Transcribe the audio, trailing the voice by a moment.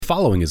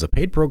following is a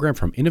paid program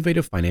from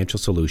Innovative Financial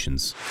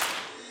Solutions.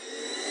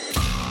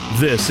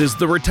 This is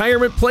the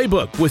Retirement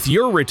Playbook with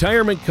your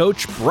retirement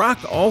coach, Brock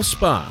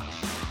Allspa.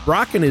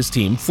 Brock and his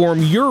team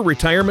form your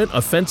retirement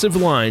offensive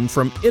line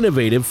from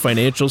Innovative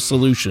Financial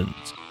Solutions.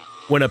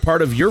 When a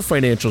part of your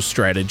financial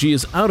strategy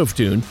is out of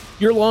tune,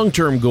 your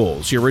long-term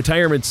goals, your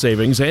retirement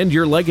savings, and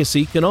your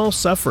legacy can all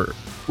suffer.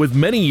 With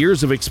many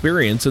years of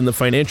experience in the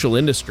financial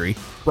industry,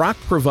 Brock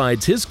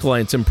provides his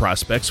clients and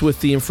prospects with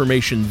the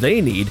information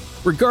they need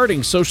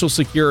regarding Social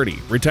Security,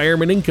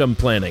 retirement income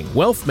planning,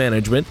 wealth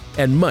management,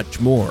 and much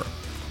more.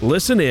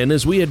 Listen in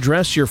as we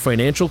address your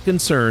financial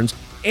concerns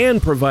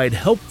and provide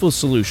helpful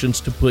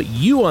solutions to put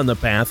you on the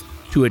path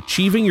to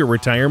achieving your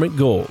retirement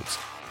goals.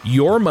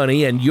 Your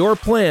money and your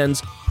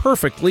plans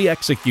perfectly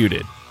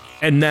executed.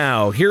 And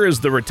now, here is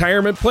the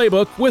Retirement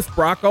Playbook with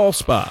Brock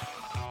Allspa.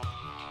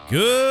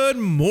 Good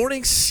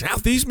morning,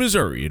 Southeast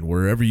Missouri, and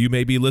wherever you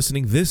may be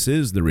listening, this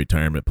is the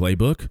Retirement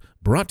Playbook,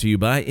 brought to you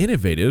by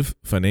Innovative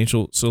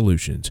Financial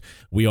Solutions.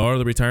 We are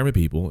the retirement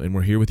people, and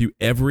we're here with you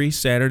every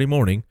Saturday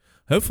morning,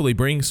 hopefully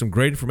bringing some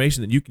great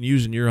information that you can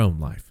use in your own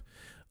life.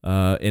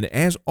 And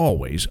as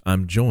always,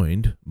 I'm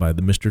joined by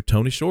the Mr.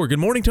 Tony Shore. Good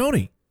morning,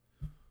 Tony.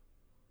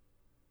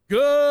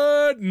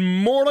 Good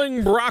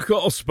morning, Brock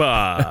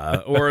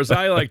Allspa, or as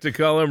I like to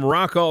call him,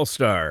 Rock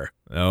All-Star.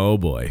 Oh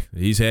boy,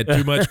 he's had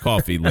too much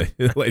coffee,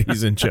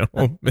 ladies and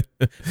gentlemen.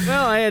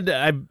 Well,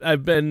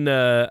 I've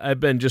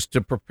been just to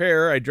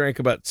prepare. I drank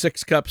about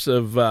 6 cups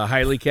of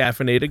highly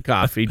caffeinated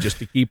coffee just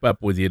to keep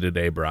up with you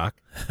today, Brock.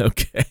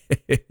 Okay,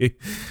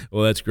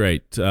 well that's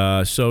great.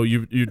 So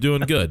you're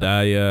doing good.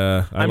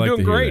 I'm like doing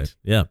to hear great.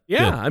 That.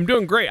 Yeah, I'm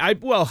doing great.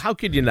 Well, how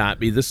could you not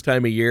be this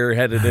time of year,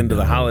 headed into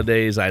the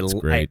holidays? I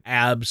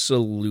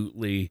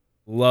absolutely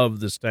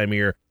love this time of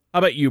year. How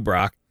about you,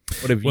 Brock?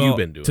 What have you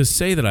been doing? To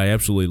say that I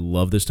absolutely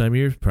love this time of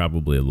year is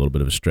probably a little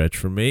bit of a stretch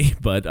for me,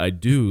 but I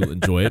do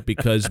enjoy it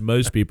because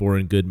most people are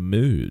in good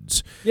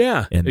moods.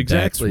 Yeah, and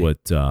exactly.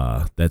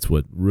 That's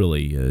what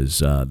really is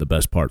the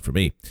best part for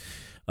me.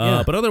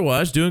 But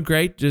otherwise, doing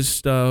great.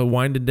 Just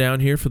winding down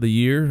here for the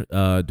year,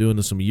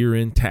 doing some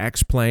year-end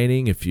tax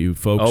planning. If you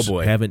folks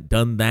haven't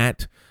done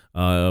that,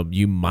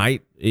 you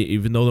might,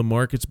 even though the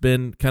market's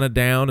been kind of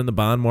down and the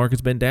bond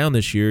market's been down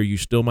this year, you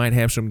still might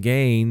have some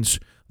gains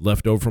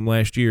left over from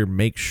last year.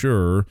 Make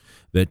sure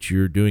that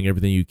you're doing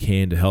everything you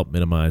can to help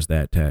minimize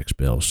that tax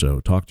bill. So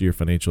talk to your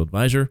financial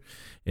advisor,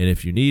 and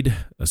if you need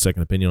a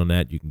second opinion on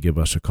that, you can give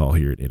us a call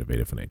here at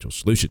Innovative Financial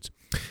Solutions.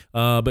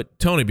 But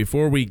Tony,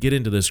 before we get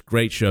into this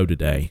great show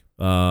today,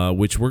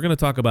 which we're going to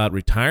talk about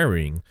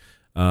retiring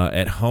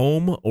at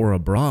home or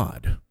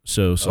abroad.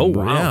 So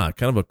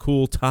kind of a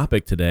cool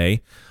topic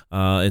today,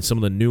 and some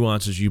of the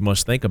nuances you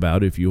must think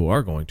about if you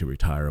are going to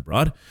retire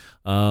abroad.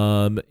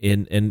 And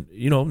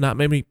not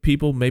many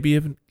people maybe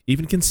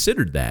even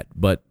considered that,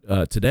 but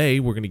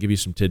today we're going to give you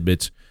some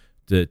tidbits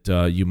that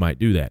you might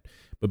do that.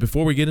 But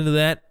before we get into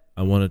that,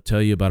 I want to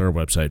tell you about our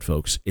website,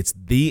 folks. It's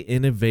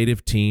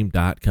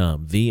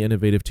theinnovativeteam.com,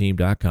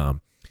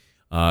 theinnovativeteam.com.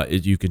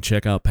 You can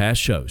check out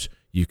past shows.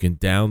 You can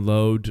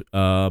download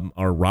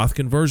our Roth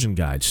conversion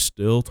guide.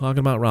 Still talking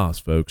about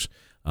Roths, folks.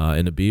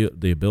 And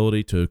the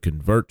ability to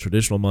convert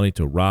traditional money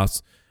to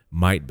Roths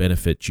might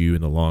benefit you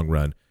in the long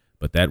run,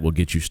 but that will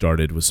get you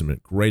started with some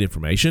great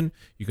information.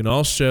 You can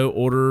also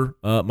order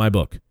my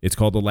book. It's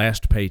called The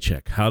Last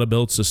Paycheck, How to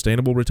Build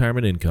Sustainable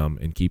Retirement Income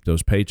and Keep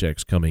Those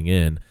Paychecks Coming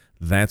In.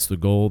 That's the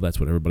goal.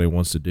 That's what everybody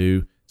wants to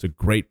do. It's a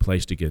great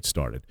place to get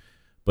started.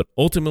 But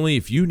ultimately,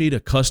 if you need a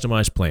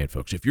customized plan,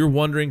 folks, if you're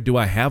wondering, do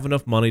I have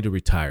enough money to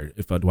retire?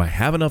 Do I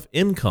have enough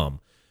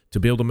income to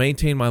be able to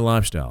maintain my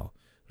lifestyle?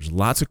 There's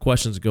lots of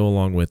questions that go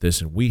along with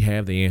this, and we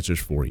have the answers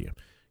for you.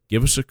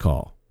 Give us a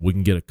call. We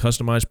can get a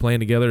customized plan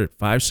together at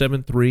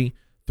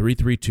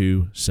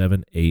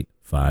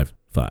 573-332-7855.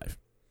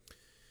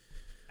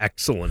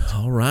 Excellent.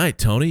 All right,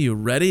 Tony, you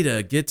ready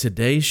to get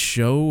today's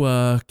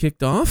show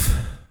kicked off?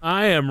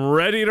 I am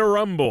ready to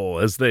rumble,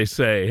 as they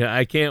say.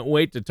 I can't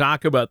wait to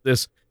talk about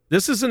this.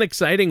 This is an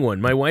exciting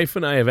one. My wife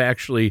and I have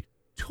actually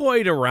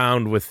toyed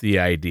around with the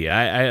idea.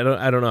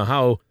 I don't know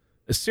how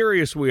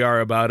serious we are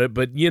about it,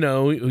 but,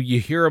 you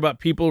hear about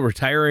people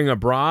retiring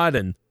abroad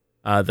and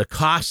the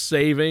cost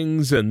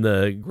savings and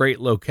the great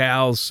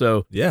locales.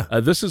 So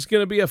this is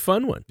going to be a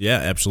fun one. Yeah,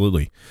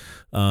 absolutely.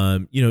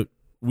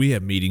 We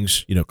have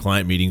meetings,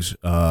 client meetings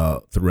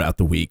throughout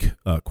the week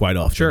quite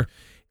often. Sure.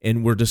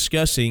 And we're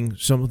discussing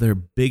some of their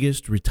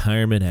biggest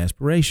retirement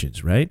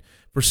aspirations, right?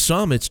 For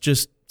some, it's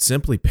just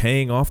simply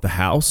paying off the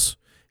house,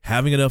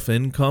 having enough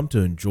income to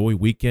enjoy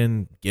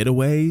weekend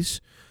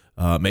getaways,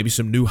 maybe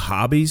some new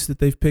hobbies that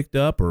they've picked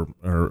up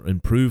or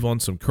improve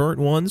on some current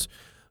ones.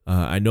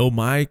 I know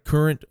my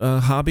current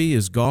hobby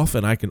is golf,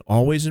 and I can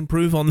always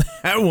improve on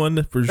that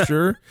one for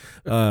sure.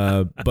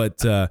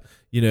 But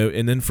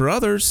and then for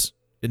others,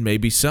 it may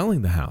be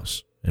selling the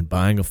house and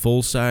buying a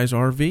full-size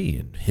RV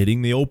and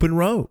hitting the open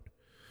road.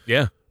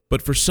 Yeah.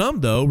 But for some,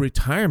 though,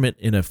 retirement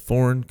in a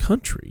foreign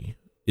country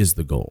is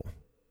the goal.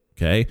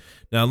 Okay.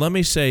 Now, let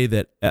me say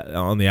that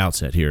on the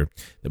outset here,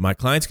 that my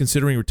clients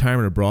considering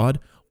retirement abroad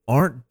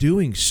aren't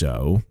doing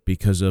so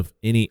because of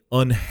any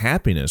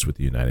unhappiness with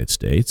the United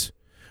States.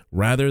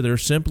 Rather, they're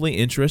simply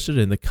interested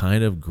in the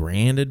kind of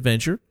grand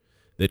adventure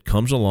that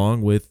comes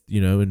along with,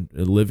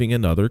 living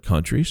in other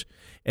countries.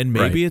 And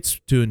maybe it's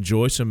to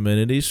enjoy some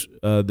amenities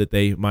that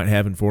they might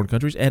have in foreign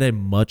countries at a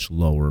much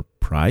lower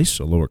price,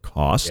 a lower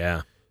cost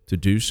to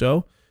do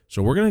so.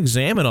 So we're going to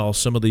examine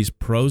some of these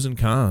pros and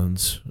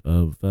cons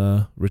of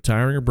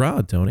retiring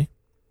abroad, Tony.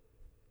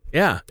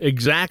 Yeah,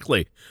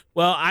 exactly.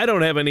 Well, I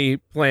don't have any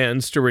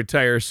plans to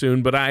retire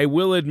soon, but I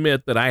will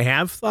admit that I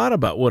have thought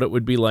about what it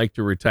would be like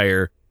to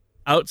retire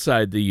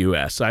outside the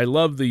U.S. I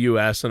love the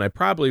U.S., and I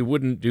probably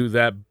wouldn't do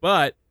that,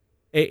 but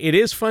it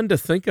is fun to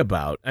think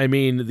about. I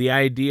mean, the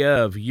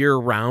idea of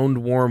year-round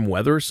warm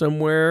weather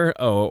somewhere,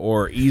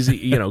 or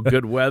easy,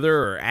 good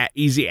weather, or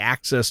easy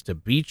access to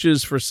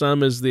beaches for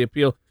some is the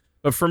appeal.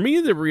 But for me,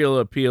 the real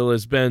appeal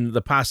has been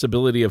the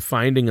possibility of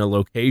finding a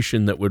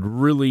location that would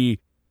really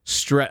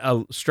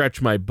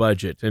stretch my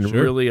budget and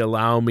really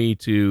allow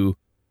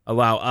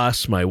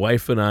us, my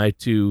wife and I,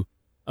 to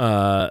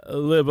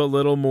live a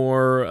little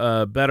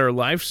more better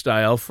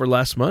lifestyle for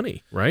less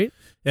money, right?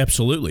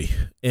 Absolutely.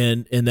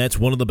 And that's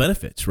one of the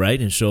benefits, right?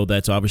 And so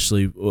that's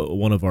obviously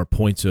one of our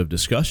points of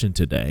discussion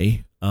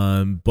today.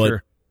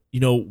 But,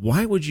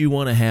 why would you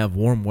want to have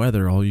warm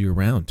weather all year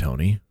round,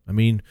 Tony? I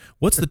mean,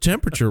 what's the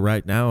temperature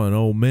right now in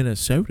old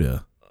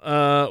Minnesota?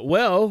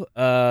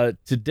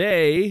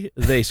 Today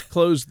they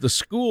closed the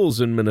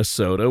schools in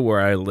Minnesota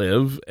where I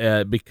live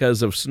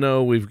because of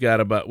snow.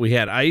 We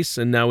had ice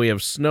and now we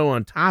have snow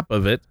on top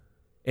of it.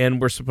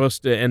 And we're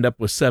supposed to end up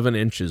with 7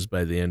 inches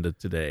by the end of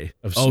today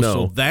of snow. Oh,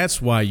 so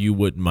that's why you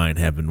wouldn't mind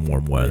having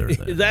warm weather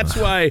then. That's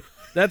why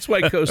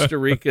Costa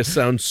Rica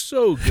sounds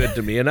so good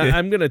to me. And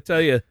I'm going to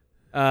tell you,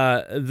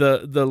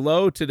 the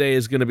low today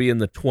is going to be in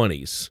the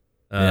 20s.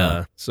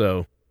 Yeah.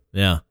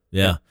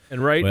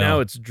 And right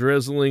now it's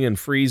drizzling and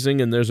freezing,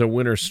 and there's a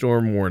winter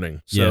storm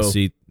warning. So.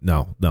 Yeah,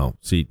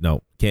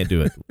 can't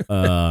do it.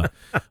 All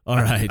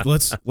right,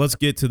 let's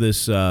get to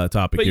this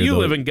topic. But here, you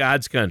live in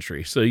God's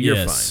country, so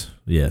you're fine.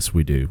 Yes,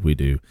 we do.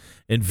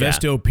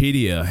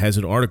 Investopedia has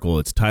an article.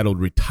 It's titled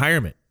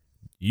 "Retirement: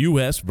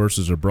 U.S.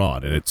 versus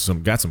Abroad," and it's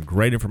got some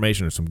great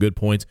information and some good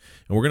points.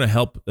 And we're going to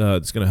help.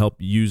 It's going to help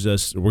use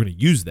us. We're going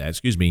to use that.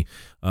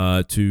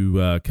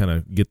 To kind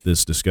of get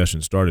this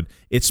discussion started.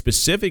 It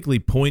specifically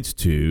points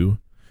to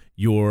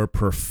your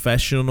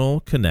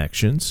professional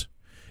connections,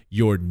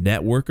 your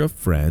network of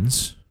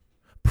friends,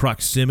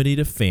 proximity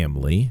to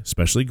family,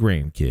 especially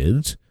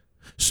grandkids,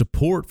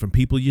 support from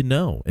people you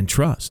know and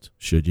trust,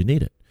 should you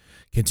need it,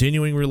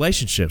 continuing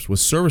relationships with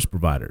service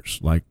providers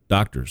like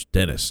doctors,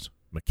 dentists,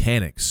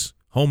 mechanics,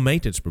 home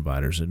maintenance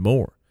providers, and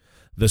more,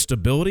 the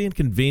stability and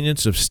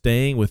convenience of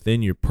staying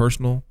within your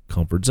personal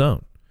comfort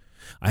zone.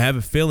 I have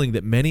a feeling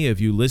that many of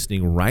you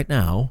listening right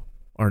now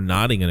are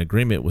nodding in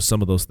agreement with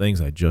some of those things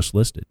I just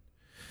listed.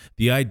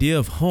 The idea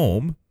of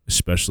home,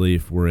 especially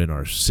if we're in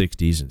our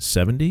 60s and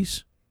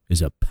 70s, is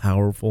a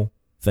powerful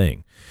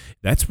thing.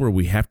 That's where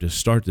we have to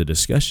start the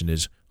discussion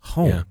is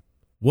home. Yeah.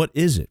 What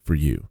is it for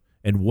you?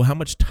 And how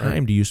much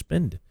time do you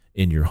spend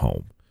in your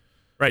home?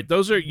 Right.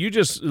 You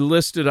just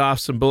listed off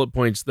some bullet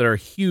points that are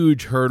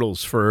huge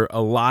hurdles for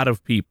a lot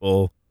of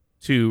people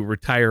to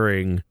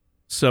retiring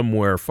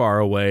somewhere far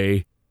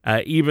away.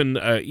 Even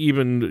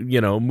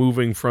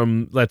moving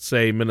from, let's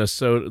say,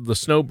 Minnesota, the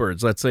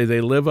snowbirds, let's say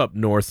they live up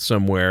north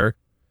somewhere,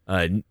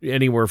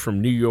 anywhere from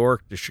New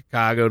York to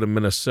Chicago to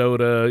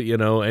Minnesota,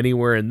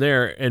 anywhere in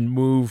there, and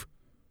move,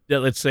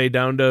 let's say,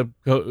 down to,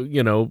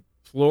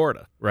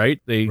 Florida, right?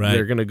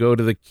 They're going to go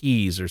to the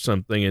Keys or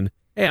something, and,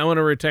 hey, I want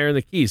to retire in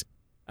the Keys.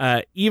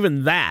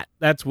 Even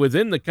that's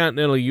within the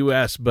continental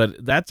U.S.,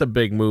 but that's a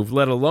big move,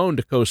 let alone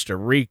to Costa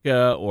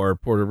Rica or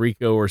Puerto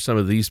Rico or some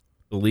of these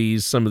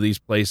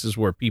places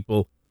where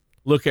people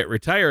look at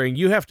retiring.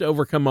 You have to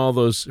overcome all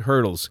those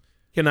hurdles.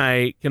 Can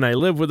I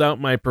live without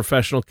my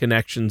professional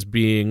connections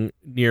being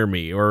near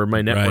me, or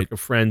my network of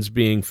friends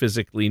being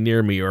physically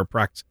near me, or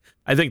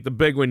I think the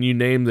big one you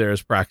named there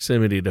is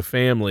proximity to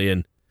family,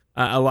 and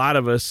a lot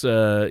of us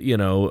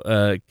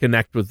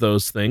connect with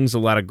those things. A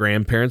lot of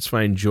grandparents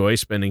find joy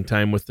spending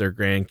time with their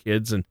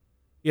grandkids, and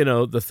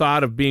the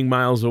thought of being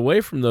miles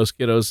away from those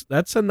kiddos,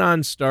 that's a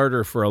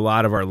non-starter for a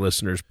lot of our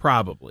listeners,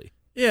 probably.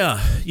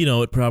 Yeah,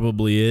 it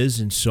probably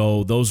is. And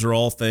so those are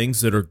all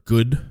things that are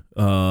good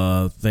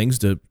things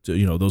to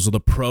those are the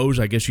pros,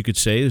 I guess you could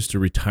say, is to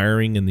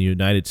retiring in the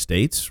United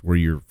States where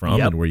you're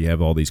from and where you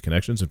have all these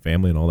connections and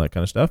family and all that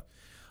kind of stuff.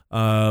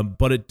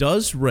 But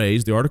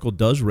the article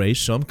does raise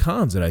some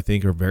cons that I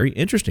think are very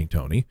interesting,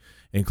 Tony,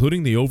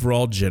 including the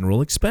overall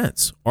general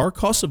expense. Our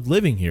cost of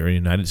living here in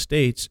the United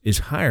States is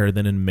higher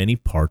than in many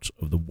parts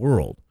of the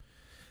world.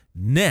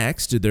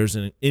 Next, there's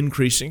an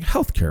increasing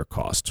healthcare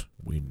cost.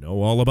 We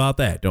know all about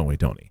that, don't we,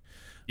 Tony?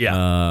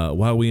 Yeah.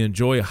 While we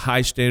enjoy a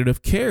high standard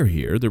of care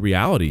here, the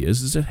reality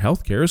is that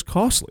healthcare is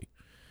costly.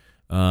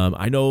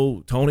 I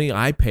know, Tony,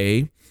 I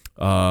pay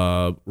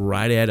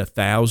right at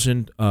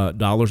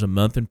 $1,000 a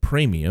month in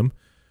premium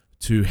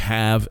to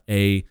have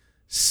a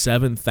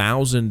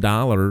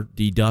 $7,000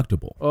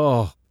 deductible.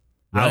 Oh,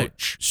 Right.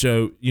 Ouch.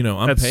 So,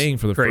 I'm That's paying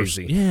for the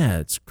crazy. first. Yeah,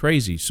 it's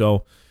crazy.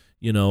 So,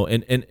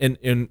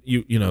 and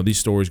these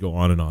stories go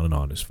on and on and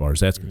on as far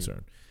as that's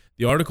concerned.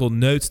 The article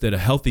notes that a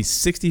healthy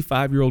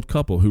 65-year-old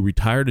couple who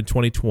retired in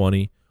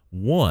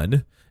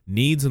 2021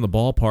 needs in the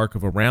ballpark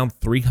of around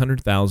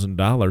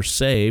 $300,000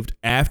 saved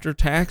after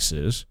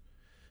taxes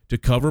to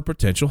cover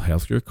potential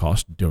healthcare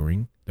costs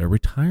during their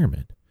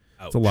retirement.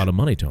 That's a lot of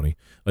money, Tony.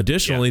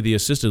 Additionally, the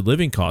assisted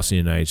living costs in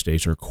the United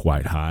States are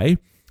quite high.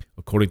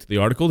 According to the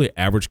article, the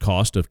average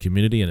cost of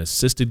community and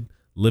assisted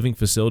living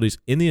facilities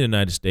in the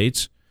United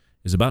States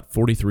is about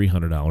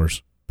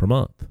 $4,300 per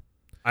month.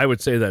 I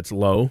would say that's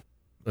low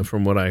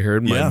from what I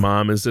heard. My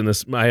mom is in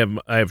this. I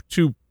have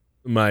two,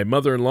 my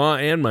mother-in-law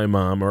and my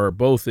mom are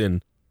both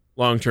in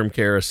long-term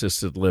care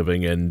assisted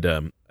living,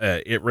 and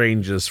it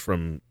ranges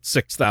from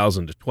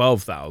 $6,000 to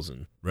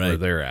 $12,000 where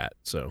they're at.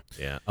 So,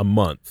 a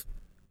month.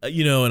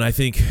 And I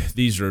think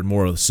these are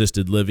more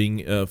assisted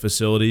living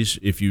facilities.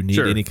 If you need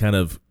any kind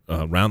of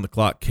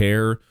round-the-clock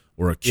care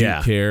or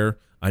acute care,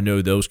 I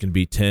know those can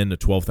be $10,000 to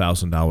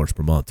 $12,000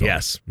 per month.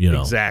 Yes,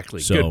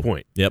 exactly. So, good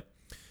point. Yep.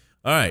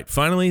 All right.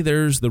 Finally,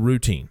 there's the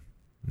routine.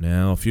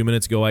 Now, a few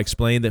minutes ago, I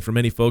explained that for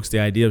many folks, the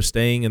idea of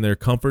staying in their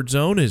comfort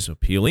zone is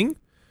appealing.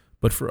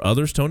 But for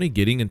others, Tony,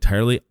 getting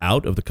entirely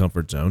out of the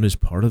comfort zone is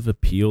part of the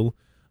appeal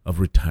of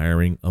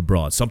retiring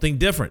abroad. Something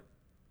different.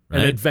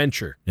 Right? An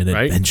adventure.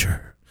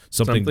 Adventure.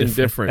 Something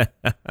different.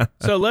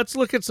 So let's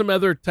look at some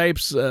other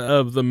types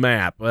of the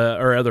map,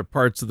 or other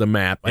parts of the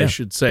map, I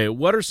should say.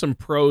 What are some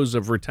pros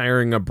of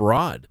retiring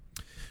abroad?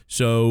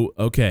 So,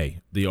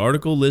 the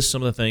article lists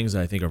some of the things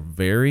that I think are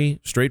very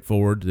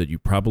straightforward that you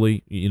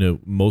probably,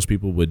 most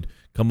people would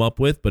come up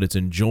with, but it's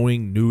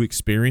enjoying new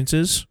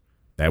experiences.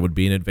 That would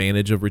be an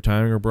advantage of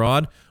retiring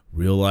abroad.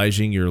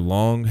 Realizing your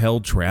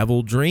long-held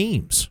travel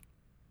dreams,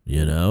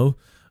 going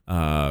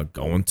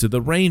to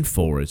the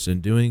rainforest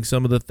and doing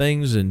some of the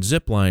things and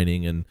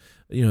ziplining. And,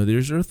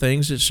 these are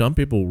things that some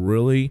people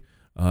really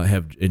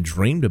have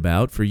dreamed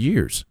about for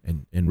years.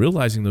 And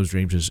realizing those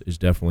dreams is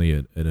definitely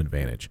an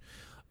advantage.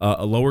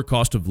 A lower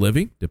cost of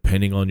living,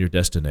 depending on your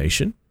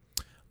destination.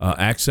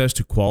 Access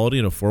to quality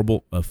and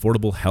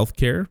affordable health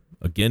care,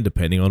 again,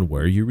 depending on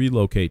where you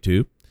relocate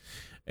to.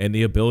 And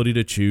the ability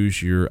to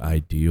choose your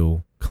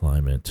ideal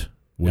climate,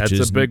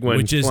 That's a big one.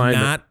 Which is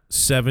not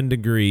 7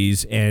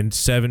 degrees and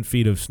 7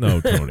 feet of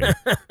snow, Tony. Well,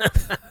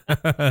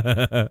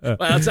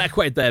 it's not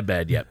quite that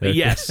bad yet, but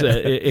yes,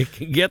 it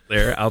can get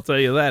there. I'll tell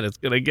you that. It's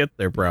going to get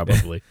there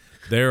probably.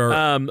 There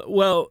are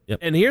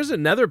And here's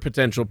another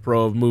potential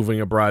pro of moving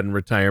abroad in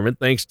retirement.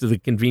 Thanks to the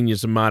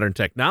convenience of modern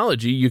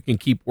technology, you can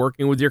keep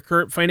working with your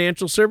current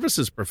financial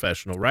services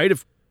professional, right?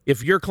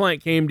 If your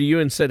client came to you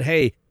and said,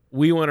 hey,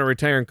 we want to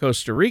retire in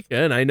Costa Rica,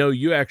 and I know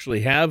you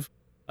actually have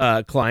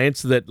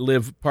clients that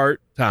live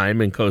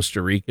part-time in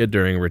Costa Rica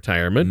during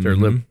retirement, or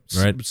live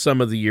some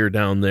of the year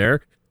down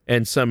there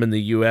and some in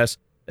the U.S.,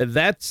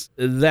 that's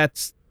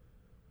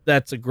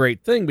a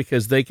great thing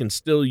because they can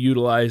still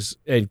utilize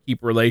and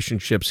keep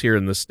relationships here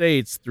in the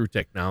States through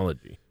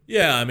technology.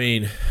 Yeah, I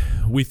mean,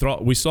 we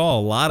saw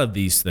a lot of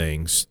these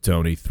things,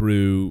 Tony,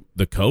 through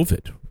the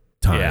COVID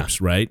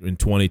times, right? In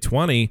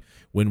 2020,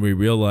 when we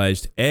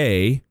realized,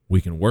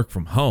 we can work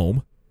from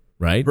home,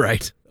 right?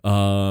 Right. A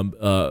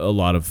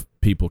lot of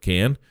people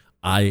can.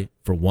 I,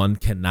 for one,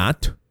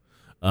 cannot.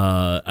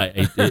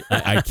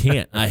 I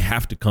can't. I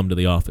have to come to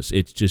the office.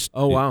 It's just.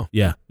 Oh, wow.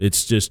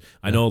 It's just.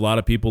 I know a lot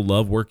of people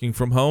love working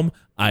from home.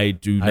 I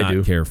do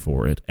not care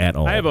for it at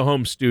all. I have a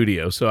home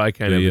studio, so I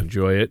kind of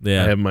enjoy it.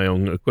 Yeah. I have my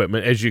own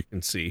equipment, as you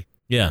can see.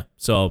 Yeah.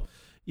 So,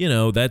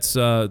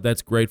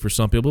 that's great for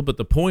some people. But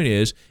the point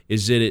is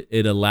that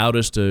it allowed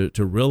us to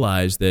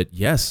realize that,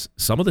 yes,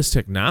 some of this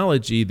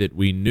technology that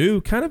we knew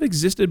kind of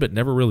existed but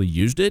never really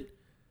used it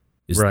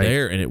is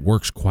there, and it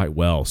works quite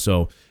well.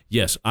 So,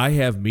 yes, I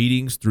have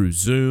meetings through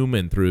Zoom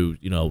and through,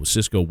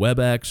 Cisco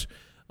WebEx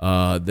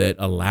that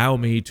allow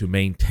me to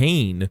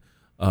maintain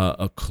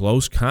a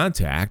close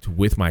contact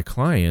with my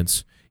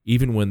clients,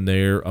 even when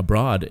they're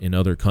abroad in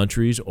other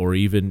countries or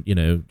even,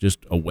 just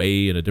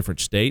away in a different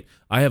state.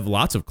 I have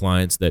lots of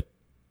clients that,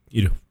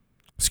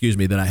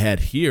 that I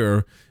had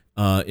here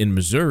in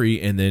Missouri,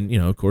 and then,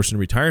 of course, in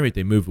retirement,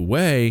 they move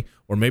away,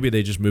 or maybe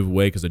they just move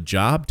away because a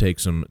job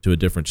takes them to a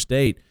different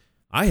state.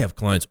 I have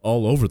clients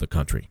all over the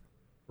country.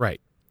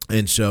 Right.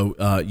 And so,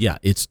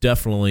 it's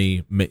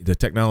definitely, the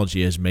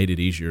technology has made it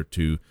easier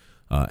to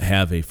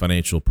have a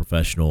financial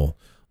professional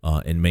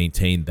and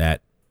maintain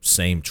that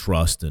same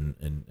trust and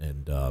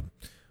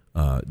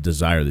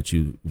desire that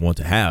you want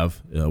to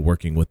have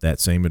working with that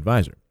same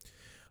advisor.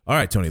 All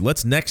right, Tony,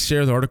 let's next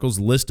share the article's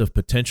list of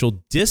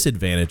potential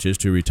disadvantages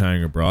to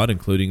retiring abroad,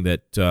 including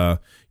that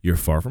you're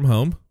far from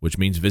home, which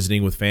means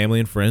visiting with family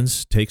and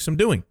friends takes some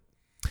doing.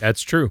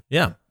 That's true.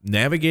 Yeah.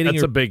 That's a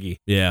biggie.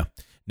 Yeah.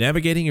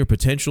 Navigating your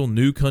potential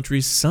new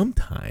country's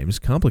sometimes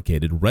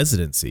complicated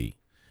residency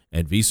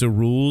and visa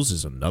rules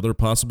is another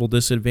possible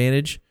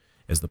disadvantage,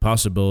 as the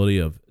possibility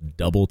of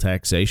double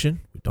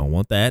taxation. We don't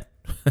want that.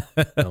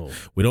 No.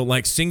 We don't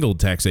like single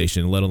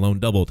taxation, let alone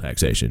double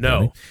taxation.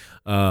 No.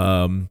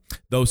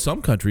 Though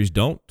some countries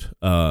don't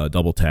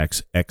double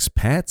tax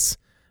expats,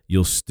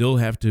 you'll still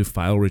have to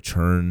file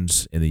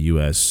returns in the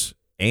U.S.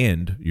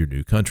 and your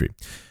new country.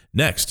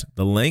 Next,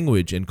 the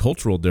language and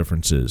cultural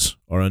differences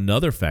are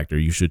another factor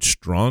you should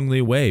strongly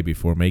weigh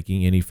before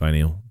making any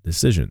final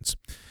decisions.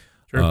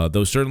 Sure.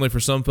 Though certainly for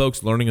some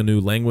folks, learning a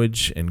new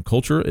language and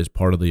culture is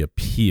part of the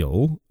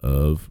appeal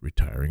of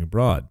retiring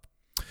abroad.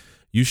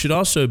 You should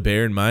also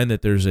bear in mind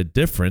that there's a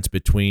difference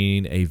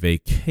between a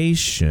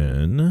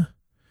vacation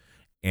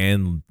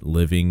and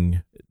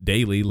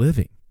daily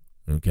living.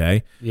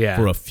 Okay? Yeah.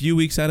 For a few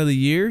weeks out of the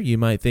year, you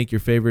might think your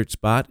favorite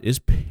spot is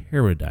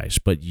paradise,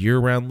 but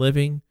year-round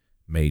living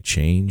may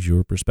change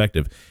your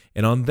perspective.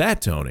 And on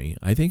that, Tony,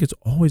 I think it's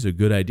always a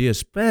good idea,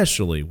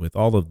 especially with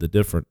all of the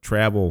different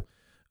travel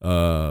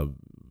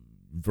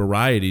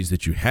varieties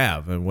that you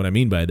have. And what I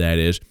mean by that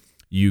is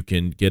you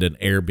can get an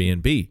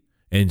Airbnb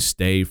and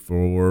stay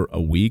for a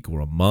week or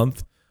a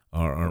month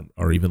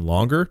or even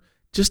longer,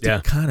 just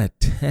to kind of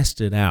test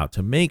it out,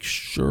 to make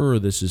sure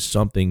this is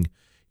something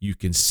you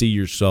can see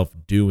yourself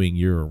doing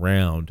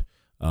year-round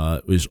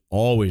is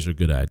always a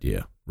good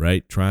idea,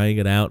 right? Trying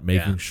it out,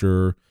 making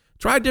sure.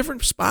 Try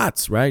different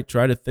spots, right?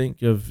 Try to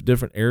think of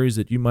different areas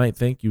that you might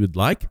think you would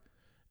like.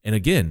 And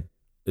again,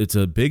 it's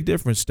a big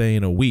difference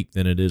staying a week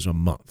than it is a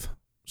month.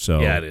 So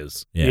yeah, it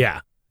is. Yeah,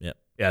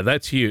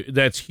 that's huge.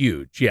 That's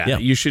huge. Yeah,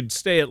 you should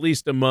stay at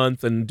least a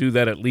month and do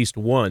that at least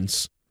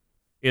once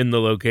in the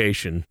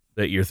location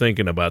that you're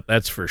thinking about.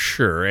 That's for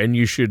sure. And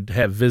you should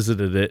have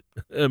visited it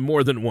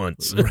more than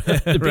once.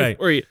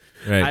 Right.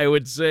 I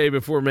would say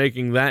before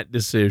making that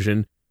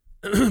decision.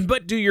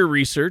 But do your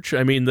research.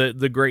 I mean,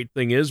 the great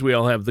thing is we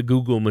all have the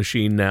Google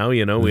machine now.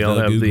 You know, we all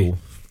have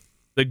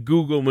the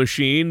Google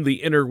machine,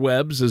 the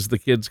interwebs, as the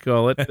kids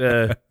call it.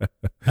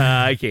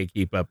 I can't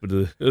keep up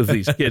with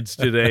these kids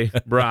today,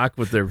 Brock,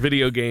 with their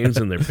video games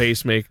and their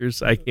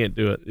pacemakers. I can't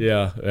do it.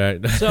 Yeah.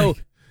 Right.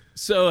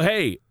 So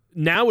hey,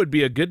 now would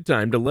be a good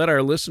time to let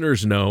our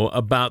listeners know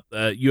about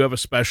you have a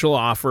special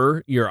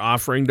offer you're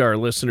offering to our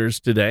listeners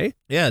today.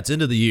 Yeah, it's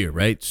end of the year,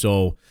 right?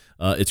 So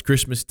it's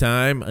Christmas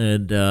time,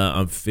 and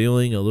I'm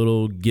feeling a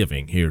little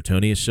giving here,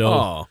 Tony.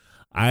 So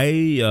I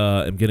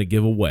am going to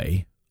give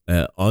away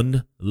an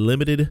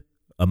unlimited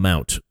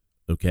amount,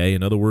 okay?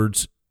 In other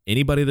words,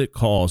 anybody that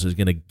calls is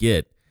going to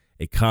get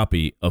a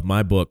copy of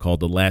my book called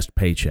The Last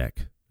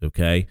Paycheck,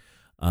 okay?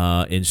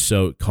 And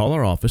so call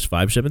our office,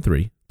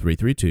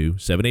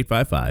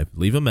 573-332-7855.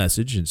 Leave a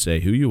message and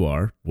say who you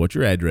are, what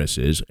your address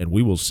is, and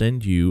we will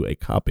send you a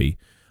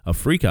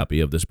free copy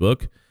of this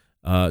book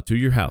to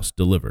your house,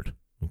 delivered.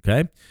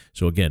 Okay?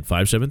 So again,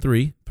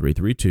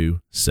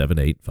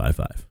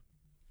 573-332-7855.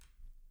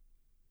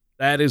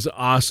 That is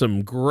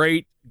awesome.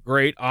 Great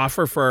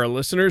offer for our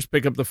listeners.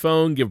 Pick up the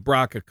phone, give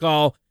Brock a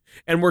call.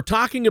 And we're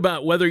talking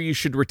about whether you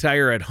should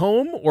retire at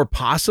home or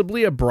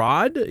possibly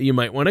abroad. You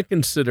might want to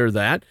consider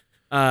that.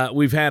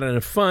 We've had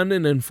a fun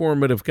and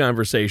informative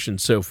conversation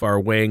so far,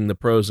 weighing the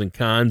pros and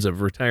cons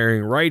of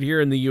retiring right here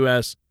in the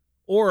U.S.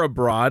 or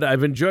abroad.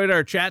 I've enjoyed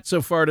our chat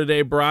so far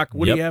today, Brock.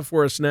 What do you have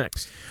for us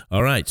next?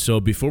 All right. So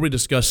before we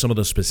discuss some of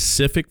the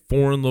specific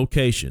foreign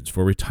locations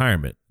for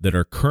retirement that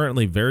are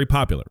currently very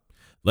popular,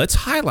 let's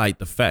highlight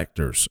the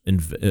factors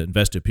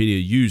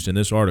Investopedia used in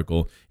this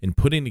article in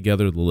putting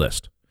together the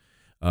list,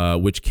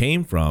 which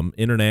came from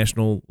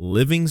International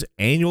Living's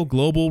Annual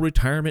Global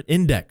Retirement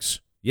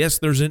Index. Yes,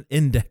 there's an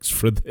index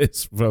for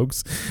this,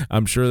 folks.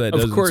 I'm sure that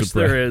doesn't surprise. Of course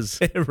there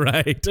is.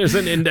 Right. There's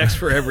an index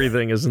for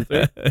everything, isn't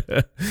there?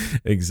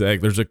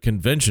 Exactly. There's a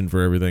convention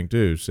for everything,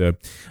 too. So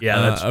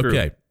yeah, that's true.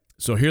 Okay,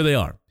 so here they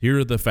are. Here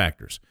are the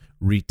factors.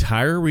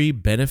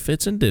 Retiree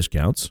benefits and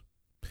discounts.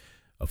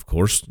 Of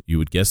course, you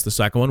would guess the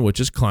second one, which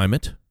is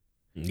climate.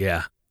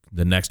 Yeah.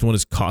 The next one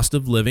is cost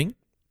of living.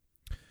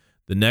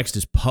 The next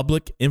is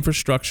public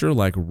infrastructure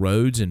like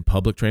roads and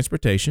public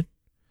transportation.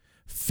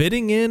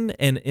 Fitting in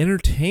and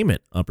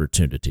entertainment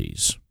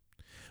opportunities,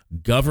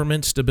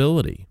 government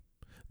stability,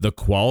 the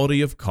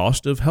quality of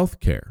cost of health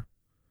care,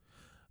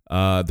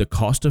 the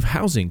cost of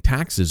housing,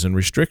 taxes and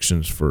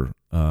restrictions for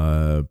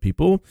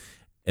people,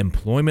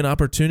 employment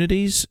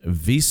opportunities,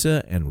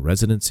 visa and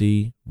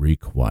residency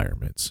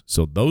requirements.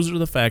 So those are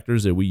the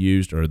factors that we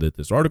used, or that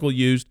this article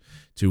used,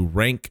 to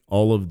rank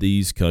all of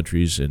these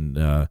countries.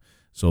 And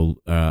so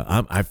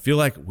I feel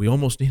like we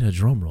almost need a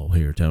drum roll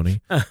here, Tony.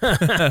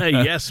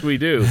 Yes, we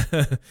do.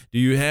 Do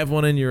you have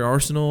one in your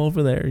arsenal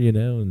over there? You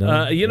know,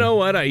 no. You know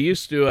what? I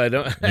used to. I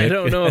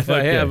don't know if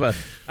I have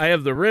I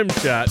have the rim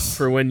shot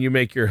for when you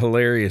make your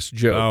hilarious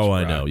jokes. Oh,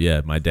 I know.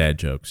 Yeah, my dad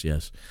jokes.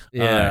 Yes.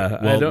 Yeah.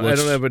 Right. Well, I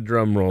don't have a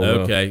drum roll.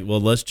 Okay. Though. Well,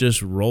 let's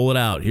just roll it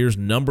out. Here's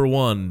number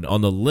one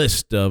on the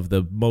list of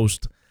the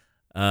most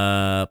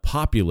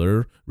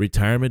popular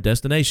retirement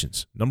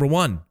destinations. Number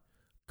one,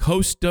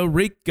 Costa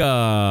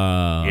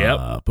Rica.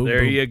 Yep. Boom,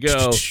 there you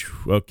go.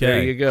 Okay.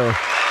 There you go.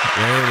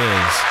 There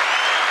it is.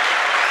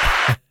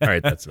 All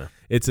right, that's enough.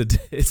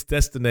 It's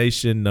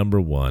destination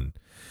number one.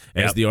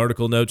 As the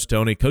article notes,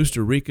 Tony,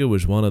 Costa Rica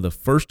was one of the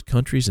first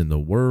countries in the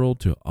world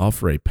to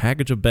offer a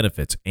package of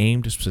benefits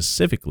aimed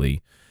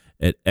specifically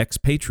at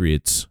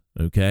expatriates,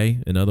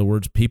 okay? In other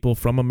words, people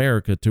from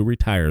America to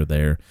retire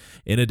there.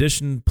 In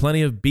addition,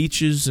 plenty of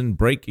beaches and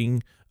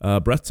breathtaking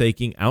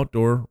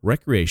outdoor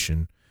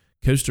recreation.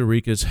 Costa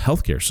Rica's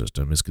healthcare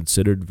system is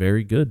considered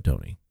very good,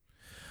 Tony.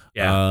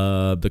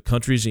 Yeah. The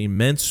country's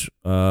immense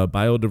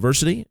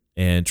biodiversity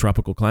and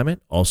tropical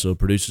climate also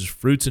produces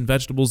fruits and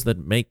vegetables that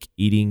make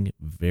eating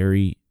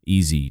very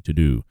easy to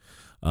do.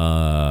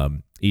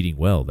 Eating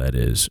well, that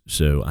is.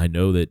 So I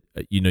know that,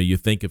 you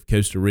think of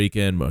Costa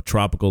Rica and a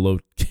tropical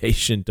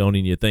location, Tony,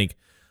 and you think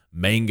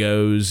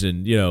mangoes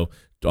and,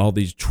 all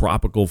these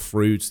tropical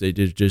fruits. They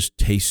just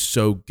taste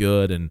so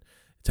good, and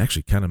it's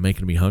actually kind of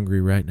making me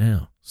hungry right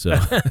now. So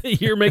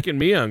You're making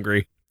me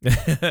hungry.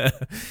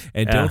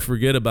 And don't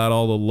forget about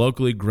all the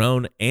locally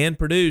grown and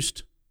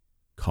produced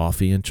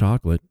coffee and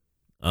chocolate.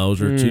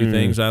 Those are two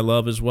things I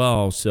love as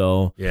well.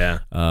 So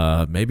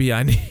maybe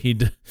I need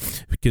to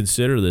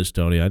consider this,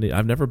 Tony.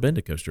 I've never been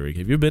to Costa Rica.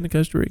 Have you been to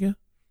Costa Rica?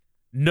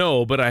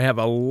 No, but I have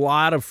a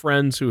lot of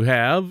friends who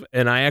have,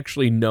 and I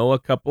actually know a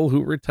couple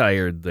who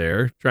retired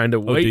there, trying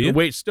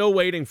to still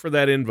waiting for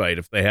that invite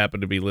if they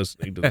happen to be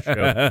listening to the show.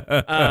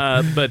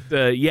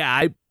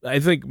 I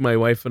think my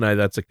wife and I,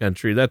 that's a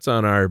country that's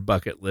on our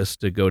bucket list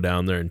to go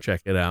down there and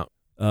check it out.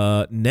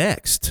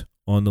 Next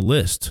on the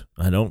list,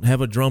 I don't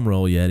have a drum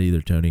roll yet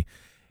either, Tony.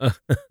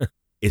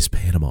 It's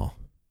Panama.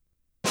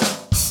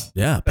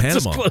 Yeah, Panama. That's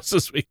as close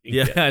as we can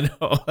get. I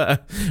know.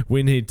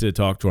 We need to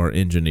talk to our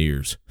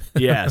engineers.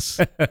 Yes,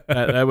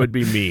 that would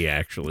be me,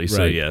 actually. So,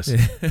 right. Yes.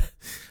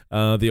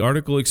 The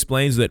article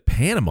explains that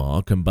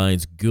Panama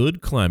combines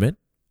good climate,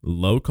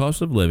 low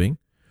cost of living,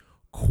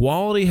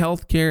 quality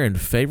health care, and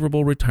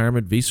favorable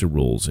retirement visa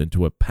rules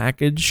into a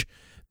package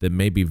that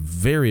may be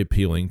very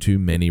appealing to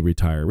many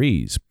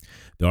retirees.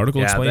 The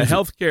article explains the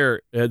healthcare,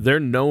 they're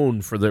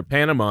known for their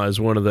Panama is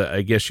one of the,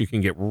 I guess you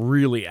can get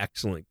really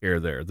excellent care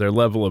there. Their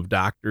level of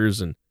doctors,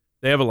 and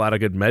they have a lot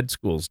of good med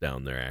schools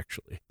down there,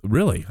 actually.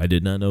 Really? I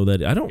did not know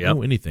that. I don't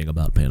know anything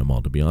about Panama,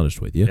 to be honest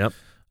with you. Yep.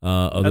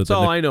 That's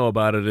all I know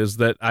about it is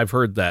that I've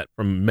heard that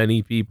from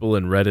many people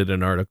and read it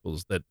in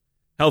articles that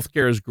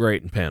healthcare is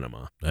great in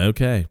Panama.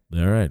 Okay.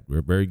 All right.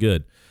 We're very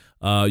good.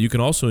 You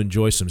can also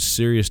enjoy some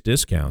serious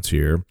discounts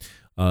here.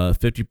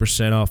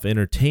 50% off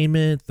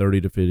entertainment,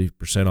 30 to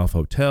 50% off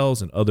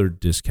hotels, and other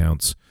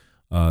discounts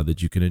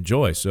that you can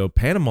enjoy. So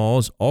Panama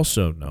is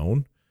also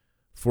known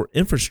for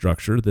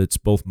infrastructure that's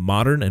both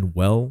modern and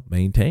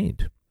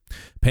well-maintained.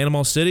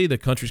 Panama City, the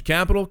country's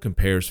capital,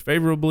 compares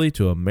favorably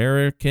to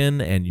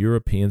American and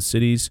European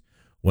cities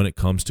when it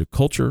comes to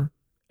culture,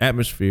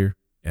 atmosphere,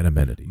 and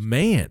amenities.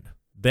 Man,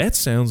 that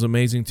sounds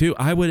amazing, too.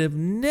 I would have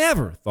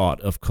never thought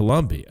of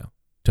Colombia,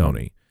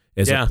 Tony,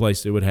 as a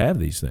place that would have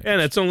these things.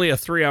 And it's only a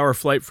 3-hour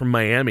flight from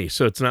Miami,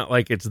 so it's not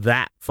like it's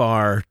that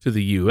far to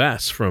the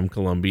U.S. from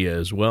Colombia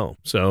as well.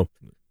 So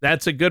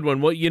that's a good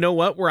one. Well, you know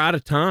what? We're out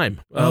of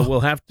time.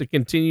 We'll have to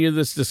continue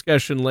this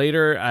discussion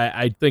later.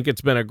 I think it's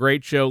been a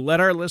great show.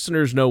 Let our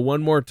listeners know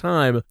one more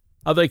time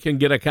how they can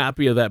get a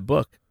copy of that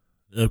book.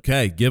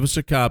 Okay, give us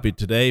a copy.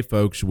 Today,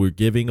 folks, we're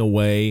giving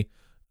away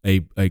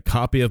a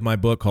copy of my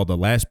book called The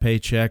Last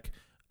Paycheck.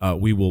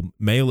 We will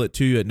mail it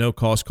to you at no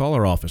cost. Call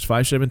our office,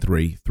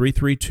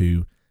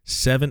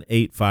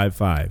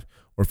 573-332-7855.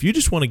 Or if you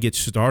just want to get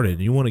started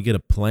and you want to get a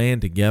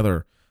plan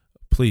together,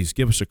 please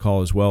give us a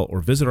call as well,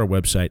 or visit our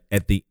website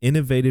at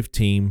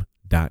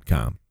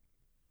theinnovativeteam.com.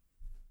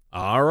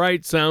 All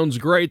right, sounds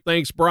great.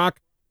 Thanks, Brock.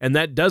 And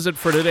that does it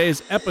for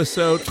today's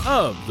episode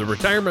of The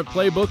Retirement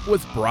Playbook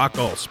with Brock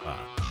Allspaw.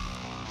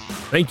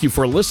 Thank you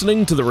for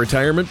listening to The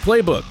Retirement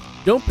Playbook.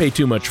 Don't pay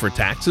too much for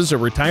taxes or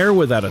retire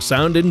without a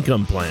sound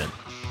income plan.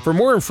 For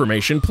more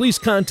information, please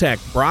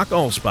contact Brock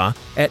Allspaw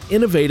at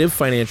Innovative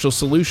Financial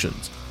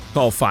Solutions.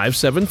 Call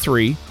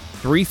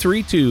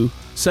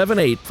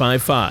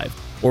 573-332-7855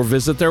 or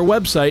visit their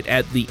website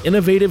at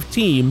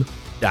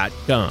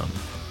theinnovativeteam.com.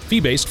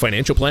 Fee-based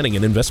financial planning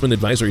and investment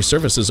advisory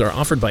services are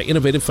offered by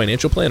Innovative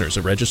Financial Planners,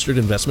 a registered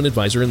investment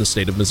advisor in the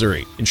state of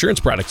Missouri. Insurance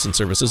products and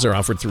services are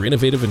offered through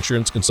Innovative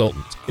Insurance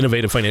Consultants.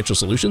 Innovative Financial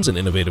Solutions and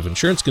Innovative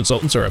Insurance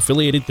Consultants are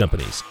affiliated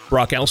companies.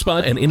 Brock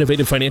Allspaw and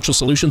Innovative Financial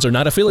Solutions are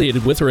not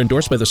affiliated with or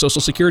endorsed by the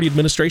Social Security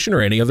Administration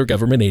or any other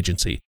government agency.